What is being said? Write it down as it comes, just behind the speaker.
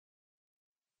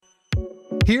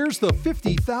Here's the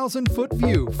 50,000-foot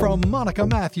view from Monica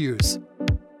Matthews.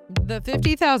 The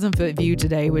 50,000-foot view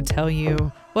today would tell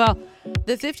you, well,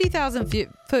 the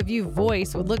 50,000-foot view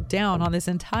voice would look down on this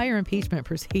entire impeachment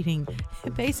proceeding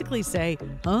and basically say,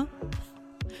 huh?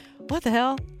 What the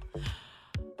hell?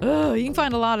 Oh, you can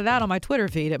find a lot of that on my Twitter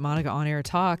feed at Monica On Air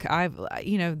Talk.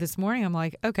 This morning I'm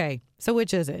like, okay, so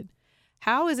which is it?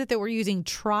 How is it that we're using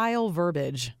trial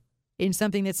verbiage in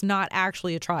something that's not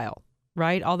actually a trial,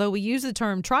 right? Although we use the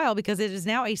term trial because it is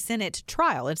now a Senate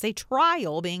trial. It's a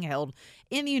trial being held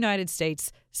in the United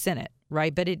States Senate,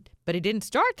 right? But it didn't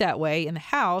start that way in the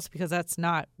House because that's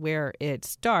not where it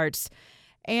starts.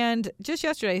 And just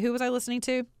yesterday, who was I listening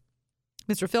to?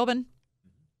 Mr. Philbin?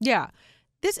 Yeah.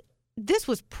 This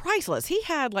was priceless. He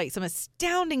had some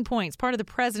astounding points, part of the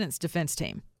president's defense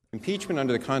team. Impeachment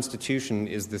under the Constitution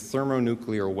is the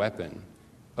thermonuclear weapon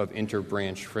of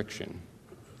interbranch friction.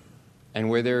 And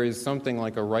where there is something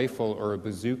like a rifle or a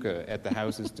bazooka at the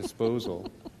House's disposal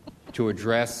to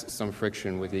address some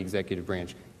friction with the executive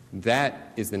branch,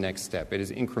 that is the next step. It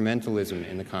is incrementalism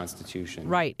in the Constitution.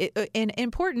 Right. And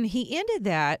important, he ended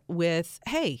that with,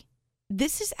 hey,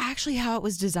 this is actually how it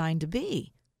was designed to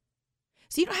be.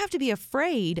 So you don't have to be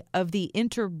afraid of the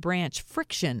interbranch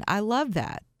friction. I love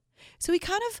that. So he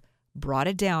kind of brought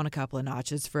it down a couple of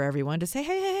notches for everyone to say,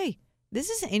 hey, this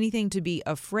isn't anything to be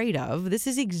afraid of. This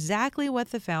is exactly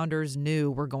what the founders knew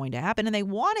were going to happen, and they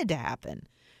wanted to happen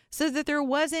so that there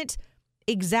wasn't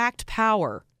exact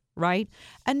power, right?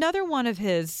 Another one of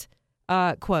his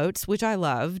quotes, which I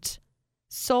loved,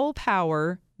 sole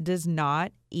power does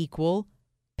not equal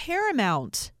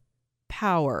paramount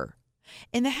power.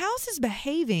 And the House is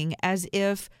behaving as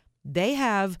if they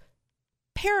have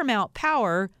paramount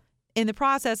power in the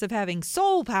process of having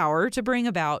sole power to bring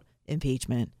about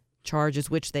impeachment charges,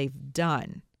 which they've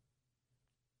done.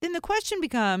 Then the question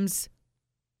becomes,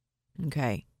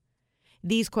 okay,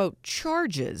 these, quote,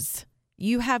 charges,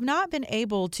 you have not been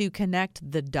able to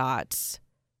connect the dots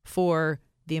for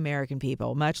the American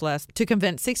people, much less to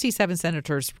convince 67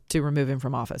 senators to remove him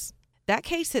from office. That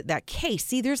case,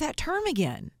 see, there's that term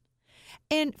again.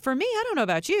 And for me, I don't know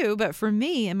about you, but for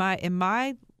me, in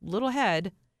my little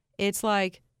head, it's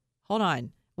like, hold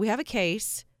on, we have a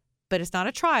case, but it's not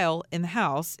a trial in the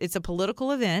House. It's a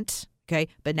political event, okay?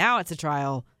 But now it's a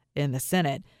trial in the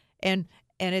Senate, and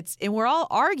we're all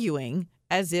arguing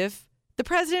as if the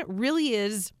president really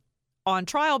is on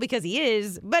trial because he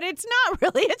is, but it's not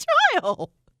really a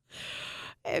trial.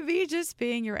 If you just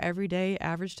being your everyday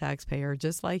average taxpayer,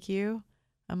 just like you,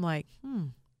 I'm like,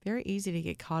 very easy to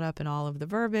get caught up in all of the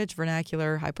verbiage,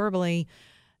 vernacular, hyperbole,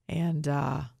 and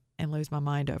lose my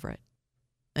mind over it.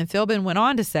 And Philbin went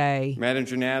on to say,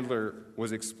 Manager Nadler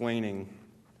was explaining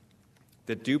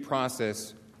that due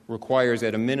process requires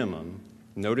at a minimum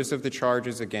notice of the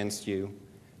charges against you,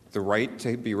 the right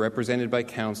to be represented by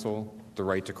counsel, the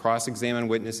right to cross-examine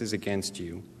witnesses against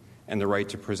you, and the right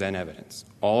to present evidence.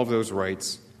 All of those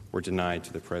rights were denied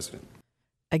to the president.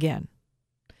 Again,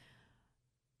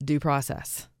 due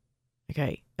process.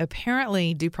 Okay,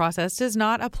 apparently due process does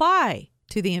not apply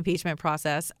to the impeachment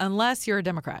process unless you're a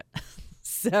Democrat.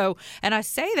 So, and I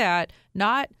say that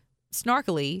not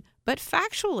snarkily, but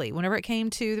factually. Whenever it came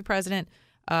to the president,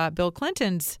 Bill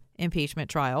Clinton's impeachment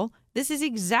trial, this is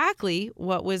exactly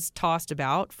what was tossed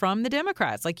about from the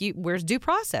Democrats. Where's due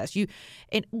process?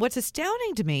 And what's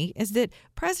astounding to me is that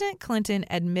President Clinton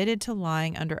admitted to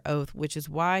lying under oath, which is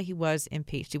why he was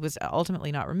impeached. He was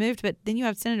ultimately not removed. But then you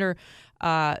have Senator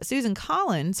Susan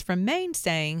Collins from Maine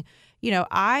saying,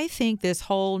 I think this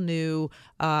whole new,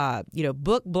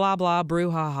 book blah blah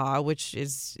brouhaha, which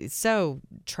is so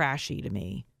trashy to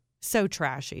me,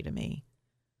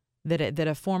 that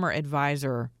a former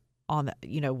advisor on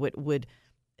the,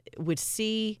 would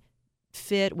see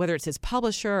fit, whether it's his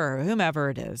publisher or whomever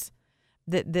it is,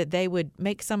 that they would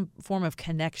make some form of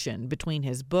connection between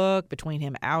his book, between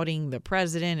him outing the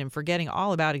president and forgetting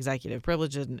all about executive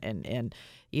privileges and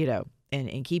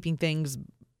keeping things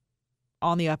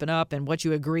on the up and up and what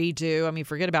you agreed to. I mean,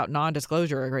 forget about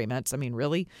non-disclosure agreements. I mean,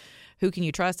 really, who can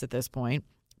you trust at this point?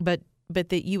 But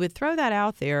that you would throw that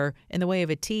out there in the way of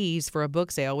a tease for a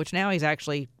book sale, which now he's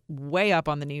actually way up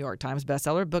on the New York Times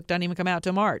bestseller. Book doesn't even come out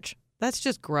till March. That's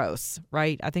just gross,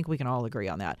 right? I think we can all agree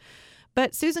on that.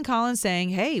 But Susan Collins saying,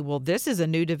 hey, well, this is a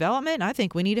new development. I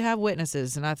think we need to have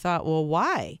witnesses. And I thought, well,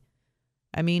 why?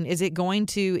 I mean, is it going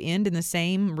to end in the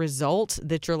same result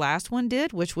that your last one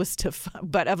did, which was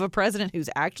but of a president who's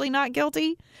actually not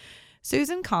guilty?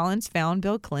 Susan Collins found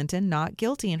Bill Clinton not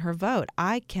guilty in her vote.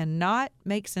 I cannot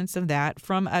make sense of that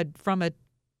from a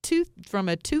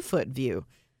 2-foot view,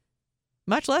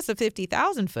 much less a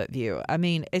 50,000-foot view. I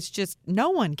mean, it's just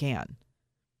no one can.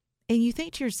 And you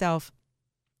think to yourself,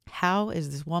 how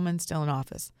is this woman still in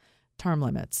office? Term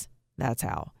limits. That's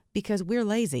how. Because we're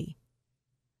lazy.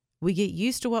 We get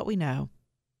used to what we know.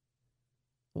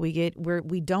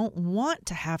 We don't want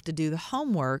to have to do the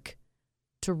homework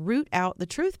to root out the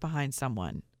truth behind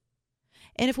someone.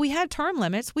 And if we had term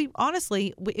limits,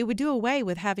 it would do away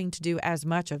with having to do as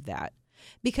much of that.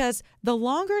 Because the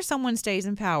longer someone stays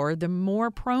in power, the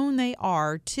more prone they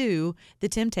are to the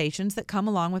temptations that come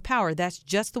along with power. That's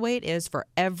just the way it is for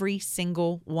every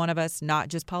single one of us, not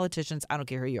just politicians. I don't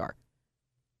care who you are.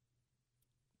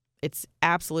 It's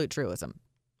absolute truism.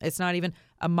 It's not even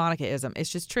a Monicaism.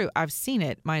 It's just true. I've seen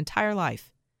it my entire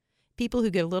life. People who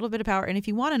get a little bit of power. And if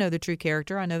you want to know the true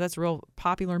character, I know that's a real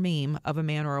popular meme of a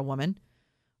man or a woman.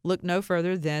 Look no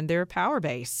further than their power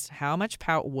base. How much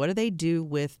power? What do they do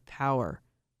with power?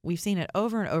 We've seen it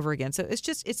over and over again. So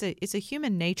it's a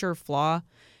human nature flaw.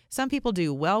 Some people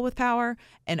do well with power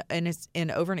and it's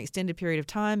over an extended period of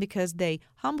time because they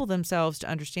humble themselves to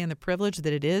understand the privilege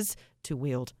that it is to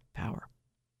wield power.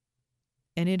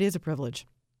 And it is a privilege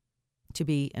to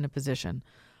be in a position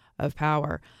of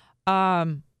power.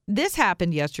 This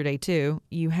happened yesterday, too.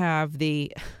 You have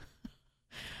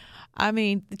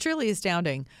truly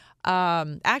astounding.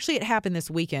 Actually, it happened this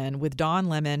weekend with Don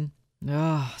Lemon,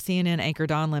 CNN anchor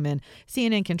Don Lemon,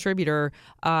 CNN contributor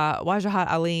Wajahat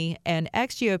Ali, and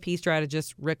ex-GOP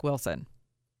strategist Rick Wilson.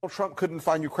 Trump couldn't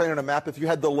find Ukraine on a map if you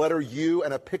had the letter U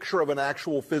and a picture of an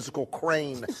actual physical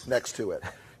crane next to it.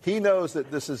 He knows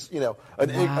that this is, an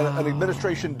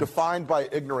administration defined by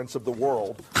ignorance of the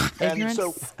world. And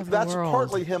so that's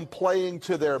partly him playing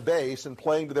to their base and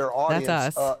playing to their audience.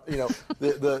 That's us.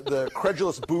 The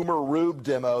credulous boomer Rube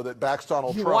demo that backs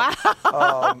Donald Trump,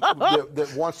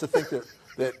 that wants to think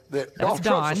that Donald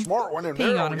Trump's a smart one. And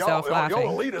peeing on himself laughing.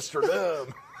 Y'all elitists are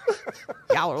them.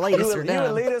 Y'all are elitists are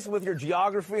them. You elitists with your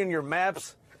geography and your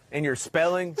maps and your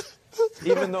spelling.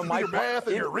 Even though your math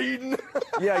and your reading.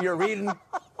 Yeah, you're reading,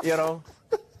 your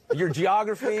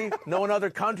geography, knowing other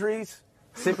countries,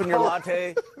 sipping your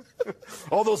latte.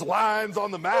 All those lines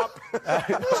on the map.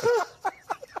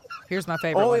 Here's my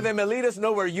favorite Only one. them elitists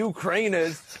know where Ukraine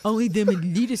is. Only them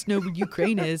elitists know where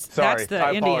Ukraine is. Sorry, that's the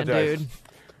I Indian apologize. dude.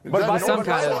 But Some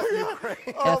kind of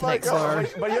ethnic slur.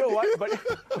 But you know what? But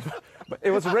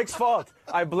it was Rick's fault.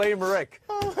 I blame Rick.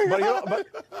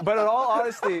 But in all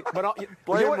honesty, Blame you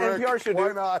know what Rick. NPR should Why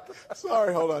do? not?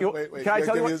 Sorry, hold on. Wait. Can I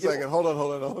tell you Give me what? a second. Hold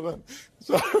on.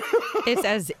 Sorry. It's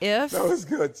as if That was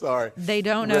good. Sorry. they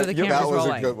don't know the camera's That was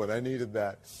rolling. a good one. I needed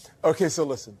that. Okay, so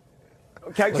listen.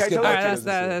 Can I tell you? All right,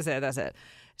 that's it.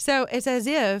 So it's as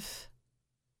if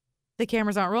the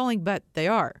cameras aren't rolling, but they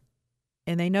are.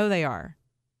 And they know they are.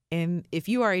 And if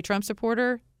you are a Trump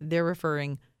supporter, they're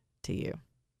referring to you.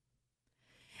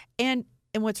 And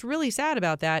what's really sad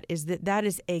about that is that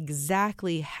is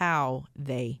exactly how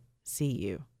they see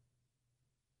you.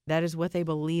 That is what they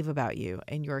believe about you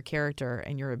and your character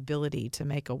and your ability to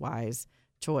make a wise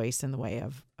choice in the way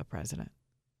of a president.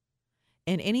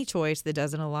 And any choice that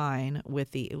doesn't align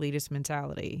with the elitist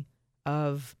mentality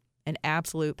of an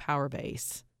absolute power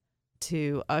base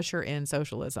to usher in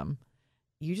socialism,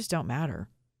 you just don't matter.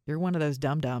 You're one of those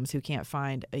dum-dums who can't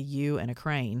find a U and a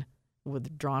crane with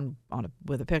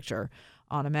a picture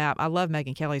on a map. I love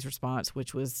Megyn Kelly's response,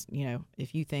 which was,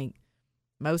 if you think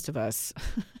most of us,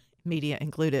 media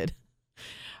included,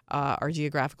 are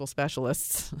geographical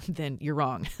specialists, then you're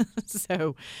wrong.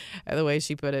 So the way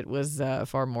she put it was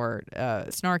far more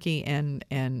snarky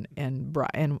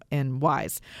and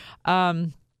wise.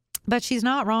 But she's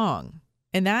not wrong.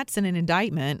 And that's an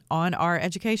indictment on our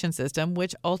education system,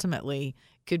 which ultimately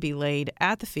could be laid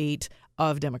at the feet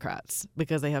of Democrats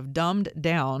because they have dumbed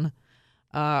down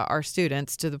our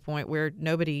students to the point where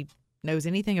nobody knows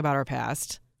anything about our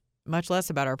past, much less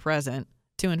about our present,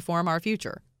 to inform our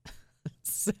future.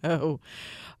 So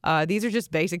these are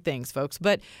just basic things, folks.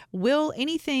 But will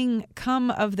anything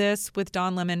come of this with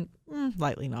Don Lemon?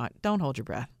 Likely not. Don't hold your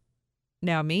breath.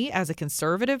 Now, me, as a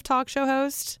conservative talk show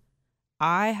host,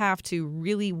 I have to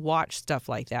really watch stuff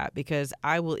like that because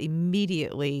I will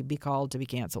immediately be called to be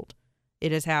canceled.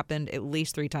 It has happened at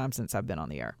least 3 times since I've been on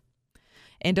the air.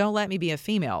 And don't let me be a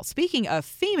female. Speaking of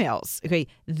females, okay,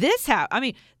 this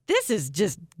is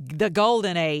just the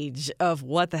golden age of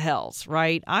what the hells,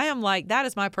 right? I am like, that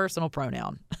is my personal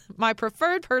pronoun. My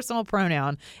preferred personal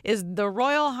pronoun is the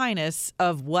Royal Highness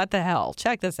of what the hell.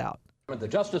 Check this out. The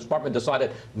Justice Department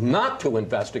decided not to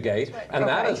investigate, and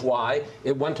that is why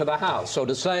it went to the House. So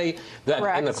to say that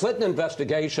in the Clinton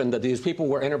investigation that these people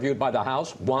were interviewed by the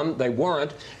House, one, they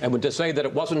weren't, and to say that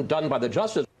it wasn't done by the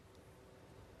Justice.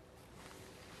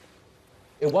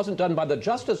 It It wasn't done by the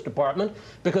Justice Department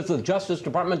because the Justice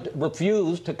Department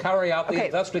refused to carry out the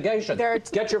investigation.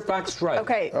 Get your facts straight.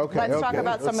 Okay, let's talk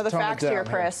about some of the facts here,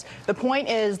 Chris. The point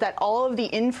is that all of the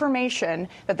information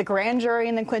that the grand jury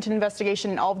in the Clinton investigation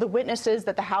and all of the witnesses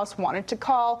that the House wanted to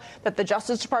call, that the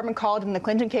Justice Department called in the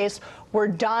Clinton case, were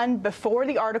done before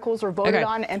the articles were voted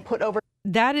on and put over.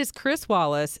 That is Chris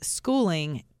Wallace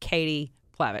schooling Katie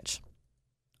Plavich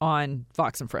on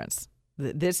Fox and Friends.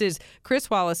 This is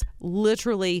Chris Wallace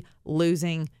literally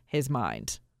losing his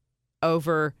mind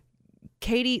over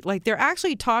Katie. Like, they're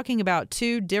actually talking about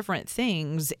two different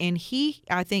things, and he,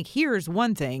 I think, hears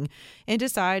one thing and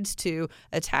decides to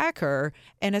attack her.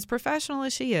 And as professional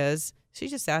as she is, she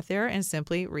just sat there and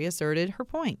simply reasserted her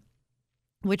point,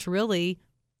 which really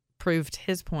proved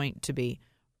his point to be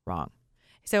wrong.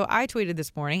 So I tweeted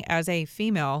this morning, as a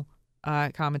female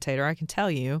commentator, I can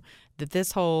tell you that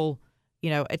this whole,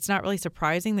 it's not really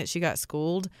surprising that she got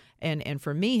schooled. And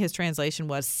for me, his translation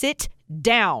was, sit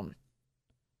down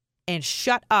and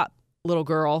shut up, little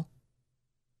girl.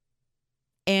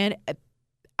 And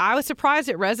I was surprised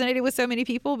it resonated with so many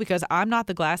people because I'm not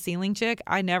the glass ceiling chick.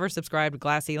 I never subscribe to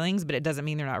glass ceilings, but it doesn't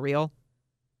mean they're not real,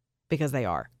 because they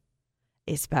are,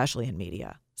 especially in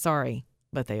media. Sorry,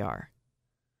 but they are.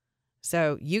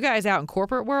 So you guys out in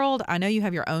corporate world, I know you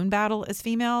have your own battle as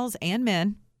females and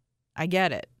men. I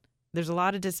get it. There's a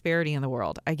lot of disparity in the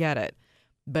world. I get it.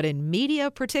 But in media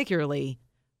particularly,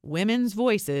 women's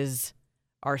voices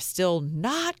are still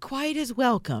not quite as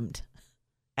welcomed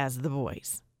as the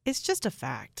boys. It's just a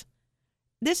fact.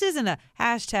 This isn't a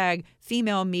hashtag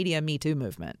female media Me Too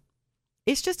movement.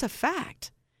 It's just a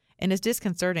fact. And it's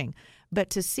disconcerting. But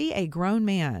to see a grown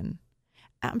man,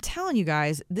 I'm telling you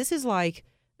guys, this is like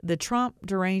the Trump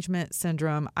derangement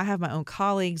syndrome. I have my own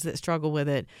colleagues that struggle with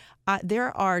it.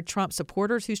 There are Trump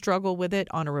supporters who struggle with it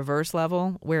on a reverse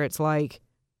level, where it's like,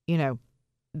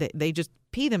 they just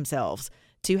pee themselves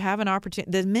to have an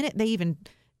opportunity. The minute they even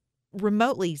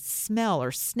remotely smell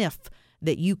or sniff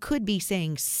that you could be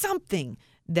saying something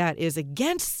that is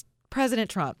against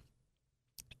President Trump,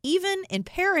 even in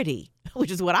parody, which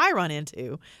is what I run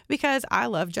into because I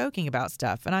love joking about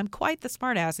stuff, and I'm quite the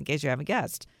smartass, in case you haven't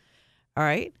guessed. All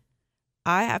right.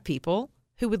 I have people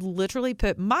who would literally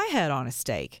put my head on a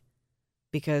stake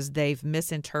because they've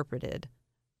misinterpreted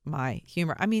my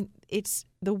humor. I mean,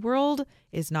 the world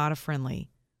is not a friendly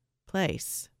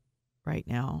place right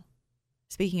now.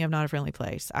 Speaking of not a friendly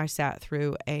place, I sat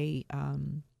through a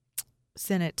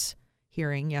Senate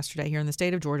hearing yesterday here in the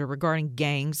state of Georgia regarding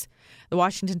gangs. The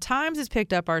Washington Times has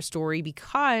picked up our story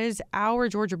because our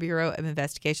Georgia Bureau of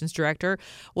Investigations director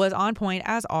was on point,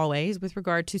 as always, with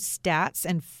regard to stats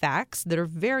and facts that are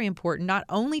very important, not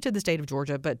only to the state of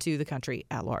Georgia, but to the country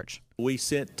at large. We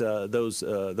sent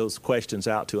those questions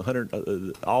out to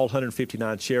all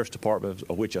 159 sheriff's departments,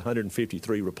 of which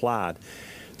 153 replied.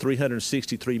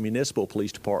 363 municipal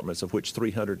police departments, of which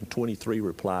 323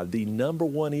 replied. The number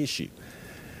one issue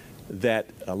that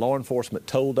law enforcement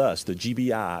told us, the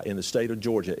GBI in the state of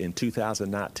Georgia in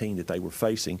 2019, that they were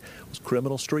facing was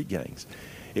criminal street gangs.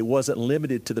 It wasn't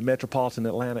limited to the metropolitan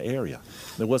Atlanta area.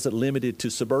 It wasn't limited to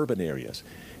suburban areas.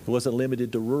 It wasn't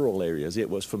limited to rural areas. It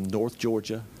was from North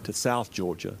Georgia to South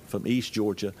Georgia, from East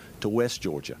Georgia to West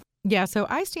Georgia. Yeah, so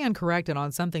I stand corrected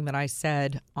on something that I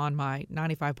said on my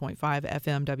 95.5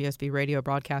 FM WSB radio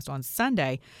broadcast on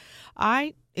Sunday.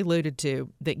 I alluded to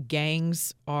that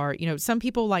gangs are, some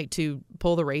people like to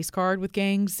pull the race card with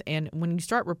gangs. And when you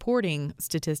start reporting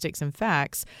statistics and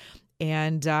facts,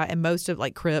 and most of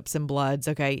like Crips and Bloods,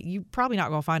 okay, you're probably not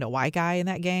going to find a white guy in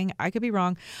that gang. I could be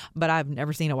wrong, but I've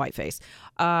never seen a white face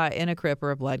in a Crip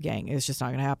or a Blood gang. It's just not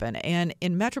going to happen. And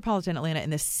in metropolitan Atlanta, in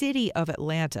the city of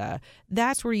Atlanta,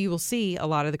 that's where you will see a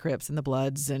lot of the Crips and the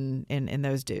Bloods and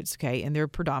those dudes, okay? And they're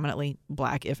predominantly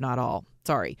black, if not all.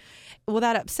 Sorry. Well,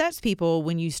 that upsets people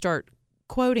when you start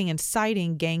quoting and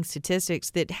citing gang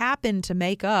statistics that happen to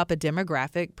make up a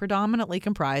demographic predominantly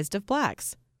comprised of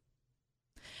blacks.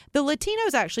 The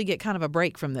Latinos actually get kind of a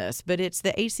break from this, but it's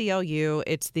the ACLU,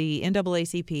 it's the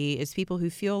NAACP, it's people who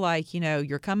feel like,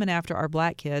 you're coming after our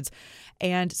black kids.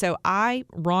 And so I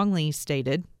wrongly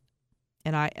stated,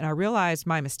 and I realized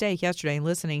my mistake yesterday in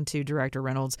listening to Director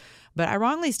Reynolds, but I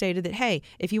wrongly stated that, hey,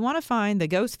 if you want to find the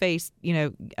Ghostface,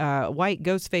 white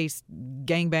Ghostface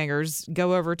gangbangers,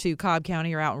 go over to Cobb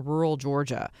County or out in rural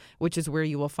Georgia, which is where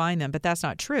you will find them. But that's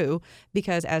not true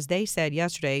because, as they said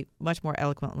yesterday, much more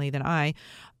eloquently than I,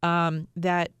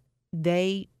 that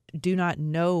they do not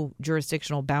know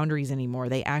jurisdictional boundaries anymore.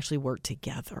 They actually work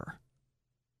together.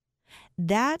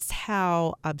 That's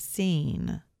how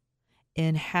obscene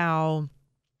and how,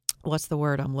 what's the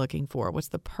word I'm looking for? What's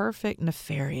the perfect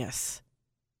nefarious?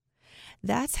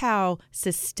 That's how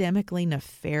systemically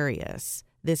nefarious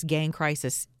this gang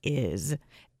crisis is,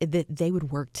 that they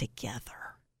would work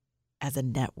together as a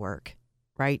network,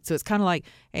 right? So it's kind of like,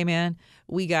 hey, man,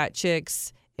 we got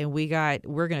chicks and we're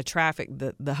going to traffic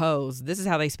the hoes. This is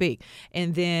how they speak.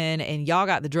 And y'all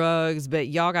got the drugs, but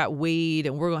y'all got weed,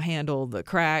 and we're going to handle the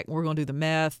crack. We're going to do the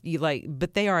meth.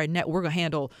 But they are a net. We're going to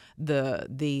handle the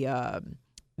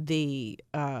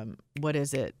what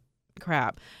is it?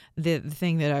 Crap. The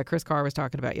thing that Chris Carr was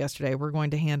talking about yesterday. We're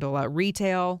going to handle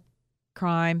retail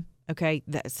crime. Okay,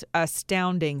 that's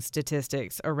astounding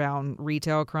statistics around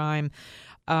retail crime.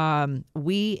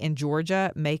 We in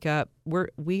Georgia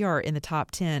we are in the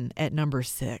top 10 at number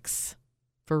 6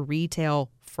 for retail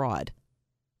fraud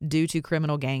due to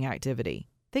criminal gang activity.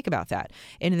 Think about that.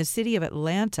 And in the city of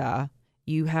Atlanta,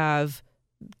 you have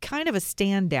kind of a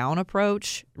stand down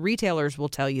approach. Retailers will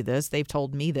tell you this. They've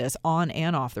told me this on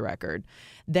and off the record.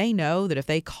 They know that if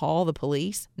they call the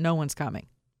police, no one's coming,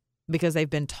 because they've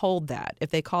been told that. If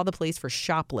they call the police for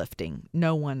shoplifting,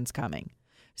 no one's coming.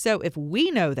 So if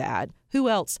we know that, who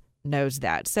else knows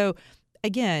that? So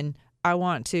again, I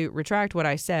want to retract what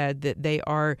I said, that they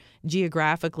are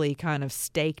geographically kind of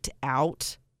staked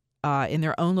out in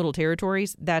their own little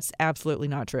territories. That's absolutely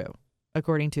not true,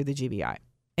 according to the GBI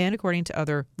and according to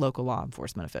other local law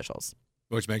enforcement officials.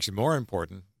 Which makes it more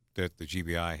important that the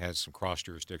GBI has some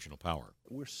cross-jurisdictional power.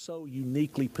 We're so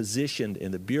uniquely positioned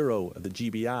in the Bureau of the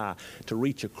GBI to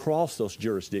reach across those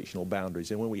jurisdictional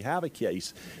boundaries. And when we have a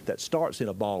case that starts in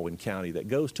a Baldwin County, that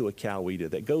goes to a Coweta,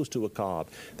 that goes to a Cobb,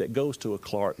 that goes to a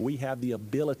Clark, we have the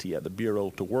ability at the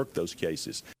Bureau to work those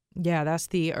cases. Yeah, that's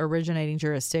the originating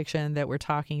jurisdiction that we're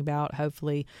talking about.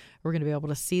 Hopefully, we're going to be able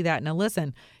to see that. Now,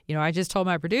 listen, I just told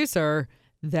my producer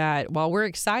that while we're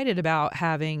excited about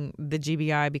having the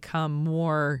GBI become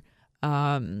more,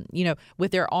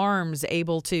 with their arms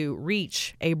able to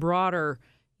reach a broader,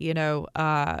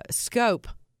 scope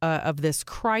of this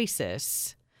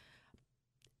crisis,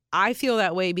 I feel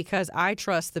that way because I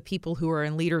trust the people who are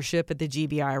in leadership at the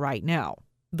GBI right now.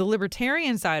 The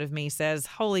libertarian side of me says,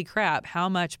 holy crap, how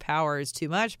much power is too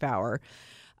much power?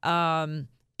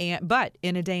 But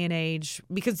in a day and age,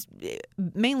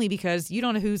 mainly because you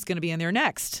don't know who's going to be in there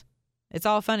next. It's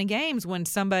all fun and games when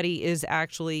somebody is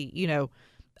actually,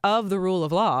 of the rule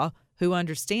of law, who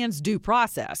understands due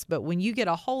process. But when you get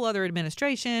a whole other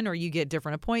administration, or you get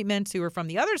different appointments who are from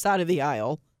the other side of the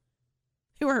aisle,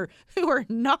 who are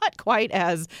not quite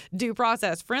as due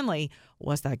process friendly,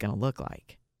 what's that going to look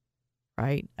like?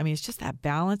 Right? I mean, it's just that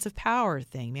balance of power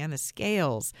thing, man, the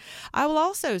scales. I will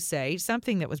also say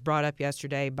something that was brought up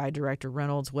yesterday by Director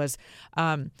Reynolds was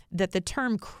that the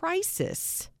term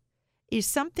crisis is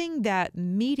something that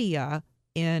media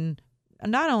in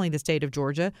not only the state of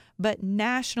Georgia, but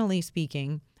nationally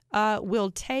speaking, will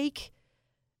take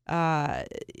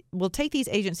these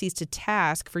agencies to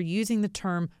task for using the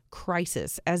term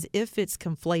crisis as if it's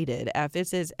conflated,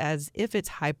 as if it's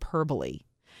hyperbole.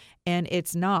 And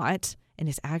it's not. And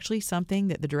it's actually something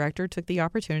that the director took the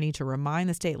opportunity to remind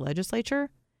the state legislature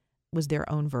was their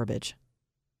own verbiage.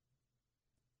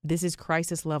 This is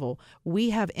crisis level.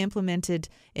 We have implemented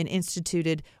and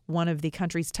instituted one of the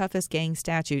country's toughest gang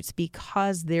statutes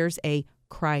because there's a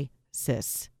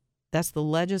crisis. That's the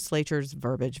legislature's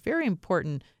verbiage. Very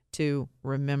important to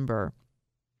remember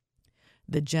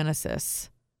the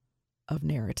genesis of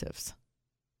narratives,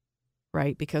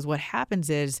 right? Because what happens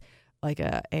is, like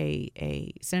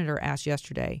a senator asked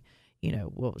yesterday,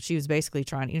 she was basically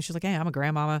trying, she's like, hey, I'm a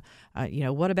grandmama.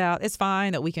 What about, it's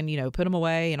fine that we can, put them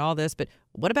away and all this, but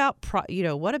what about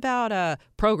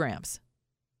programs?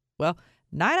 Well,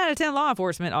 9 out of 10 law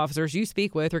enforcement officers you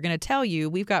speak with are going to tell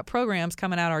you we've got programs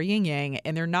coming out our yin-yang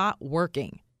and they're not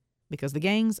working because the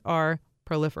gangs are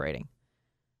proliferating.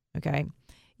 Okay.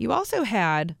 You also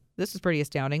had, this is pretty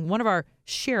astounding, one of our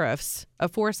sheriffs, a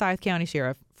Forsyth County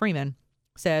Sheriff, Freeman,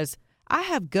 says, I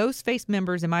have ghost-faced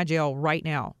members in my jail right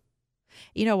now.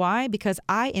 You know why? Because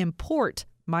I import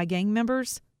my gang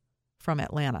members from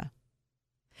Atlanta.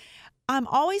 I'm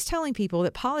always telling people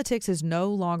that politics is no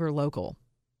longer local.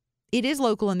 It is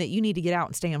local in that you need to get out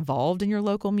and stay involved in your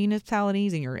local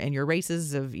municipalities and your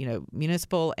races of,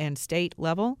 municipal and state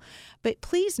level. But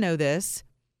please know this.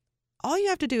 All you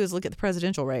have to do is look at the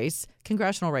presidential race,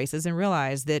 congressional races, and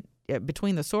realize that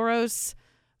between the Soros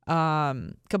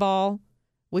cabal,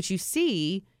 what you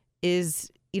see is,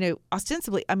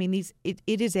 ostensibly, I mean, it's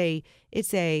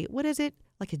a, what is it?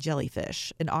 Like a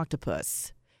jellyfish, an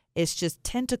octopus. It's just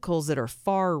tentacles that are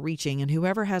far reaching, and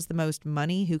whoever has the most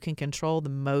money, who can control the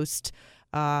most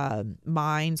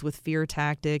minds with fear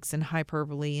tactics and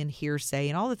hyperbole and hearsay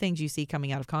and all the things you see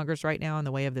coming out of Congress right now in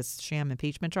the way of this sham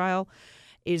impeachment trial,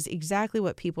 is exactly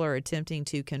what people are attempting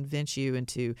to convince you and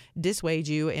to dissuade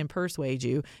you and persuade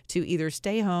you to either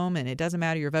stay home and it doesn't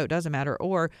matter, your vote doesn't matter,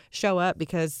 or show up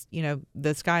because,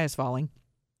 the sky is falling.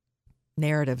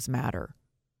 Narratives matter.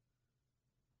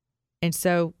 And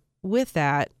so with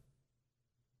that,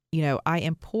 I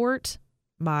import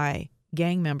my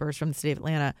gang members from the city of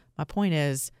Atlanta. My point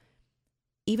is,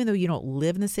 even though you don't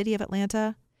live in the city of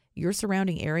Atlanta, your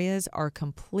surrounding areas are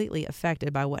completely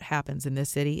affected by what happens in this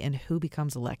city and who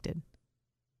becomes elected.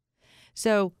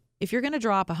 So if you're going to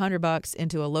drop $100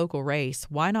 into a local race,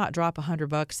 why not drop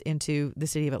 $100 into the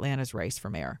city of Atlanta's race for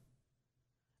mayor?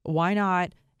 Why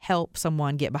not help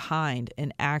someone get behind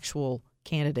an actual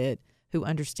candidate who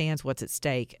understands what's at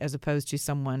stake as opposed to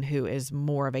someone who is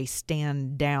more of a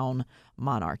stand-down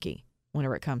monarchy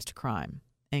whenever it comes to crime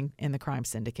and the crime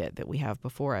syndicate that we have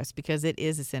before us? Because it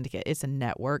is a syndicate. It's a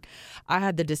network. I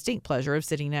had the distinct pleasure of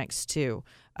sitting next to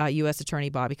U.S. Attorney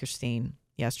Bobby Christine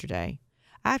yesterday.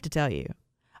 I have to tell you,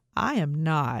 I am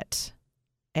not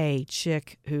a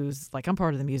chick who's like, I'm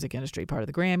part of the music industry, part of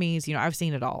the Grammys. I've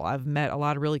seen it all. I've met a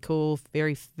lot of really cool,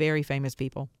 very, very famous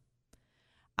people.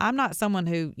 I'm not someone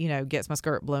who, gets my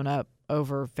skirt blown up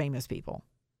over famous people.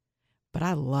 But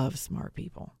I love smart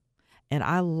people. And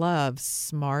I love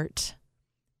smart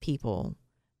people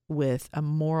with a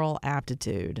moral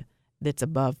aptitude that's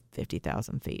above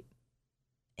 50,000 feet.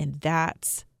 And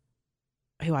that's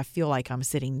who I feel like I'm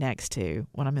sitting next to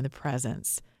when I'm in the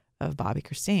presence of Bobby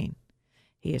Christine.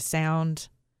 He is sound.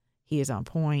 He is on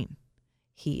point.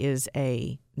 He is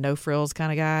a no frills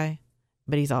kind of guy.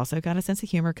 But he's also got a sense of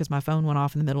humor because my phone went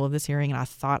off in the middle of this hearing and I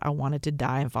thought I wanted to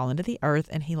die and fall into the earth,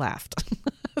 and he laughed.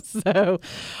 So,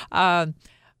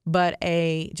 but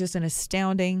just an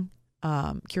astounding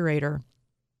curator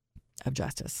of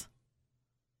justice.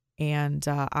 And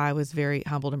I was very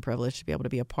humbled and privileged to be able to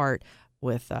be a part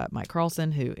with Mike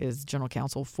Carlson, who is general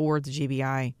counsel for the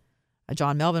GBI.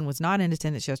 John Melvin was not in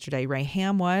attendance yesterday. Ray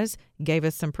Ham gave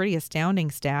us some pretty astounding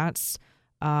stats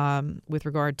with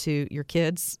regard to your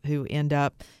kids who end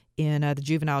up in the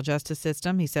juvenile justice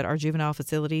system. He said our juvenile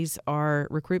facilities are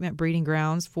recruitment breeding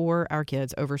grounds for our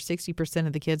kids. Over 60%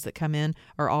 of the kids that come in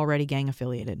are already gang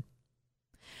affiliated.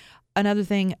 Another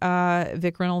thing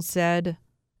Vic Reynolds said,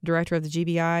 director of the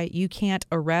GBI, you can't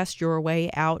arrest your way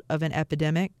out of an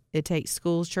epidemic. It takes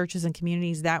schools, churches, and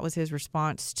communities. That was his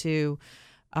response to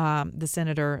the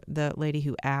senator, the lady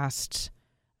who asked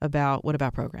what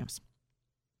about programs.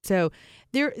 So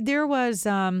there was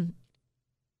a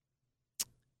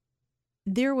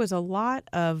lot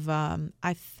of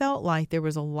I felt like there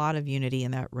was a lot of unity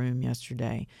in that room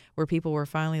yesterday where people were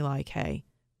finally like, hey,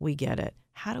 we get it.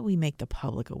 How do we make the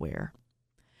public aware?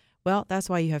 Well, that's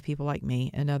why you have people like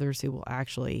me and others who will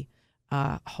actually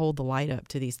hold the light up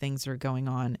to these things that are going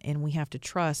on. And we have to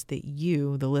trust that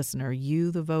you, the listener, you,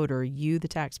 the voter, you, the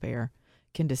taxpayer,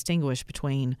 can distinguish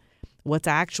between what's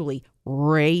actually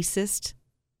racist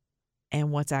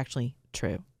and what's actually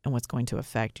true and what's going to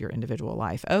affect your individual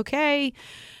life. Okay,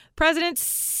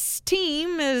 President's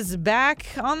team is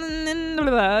back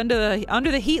under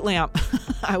the heat lamp,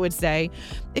 I would say.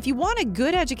 If you want a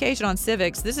good education on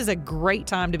civics, this is a great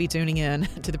time to be tuning in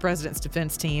to the President's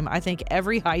Defense Team. I think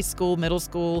every high school, middle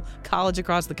school, college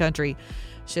across the country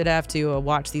should have to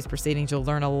watch these proceedings. You'll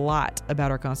learn a lot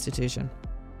about our Constitution.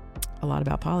 A lot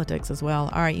about politics as well.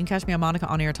 All right, you can catch me on Monica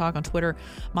On Air Talk on Twitter,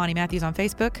 Monty Matthews on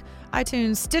Facebook,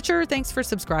 iTunes, Stitcher. Thanks for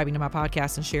subscribing to my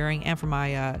podcast and sharing, and for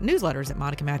my newsletters at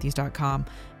monicamatthews.com.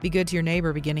 Be good to your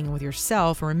neighbor, beginning with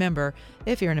yourself. And remember,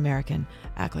 if you're an American,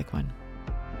 act like one.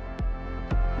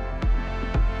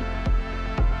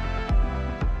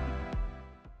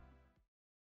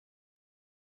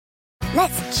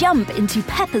 Let's jump into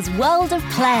Peppa's world of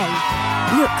play.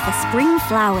 Look for spring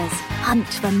flowers, hunt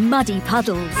for muddy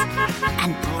puddles,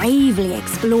 and bravely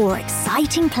explore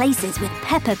exciting places with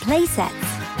Peppa playsets.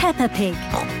 Peppa Pig,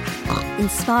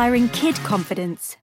 inspiring kid confidence.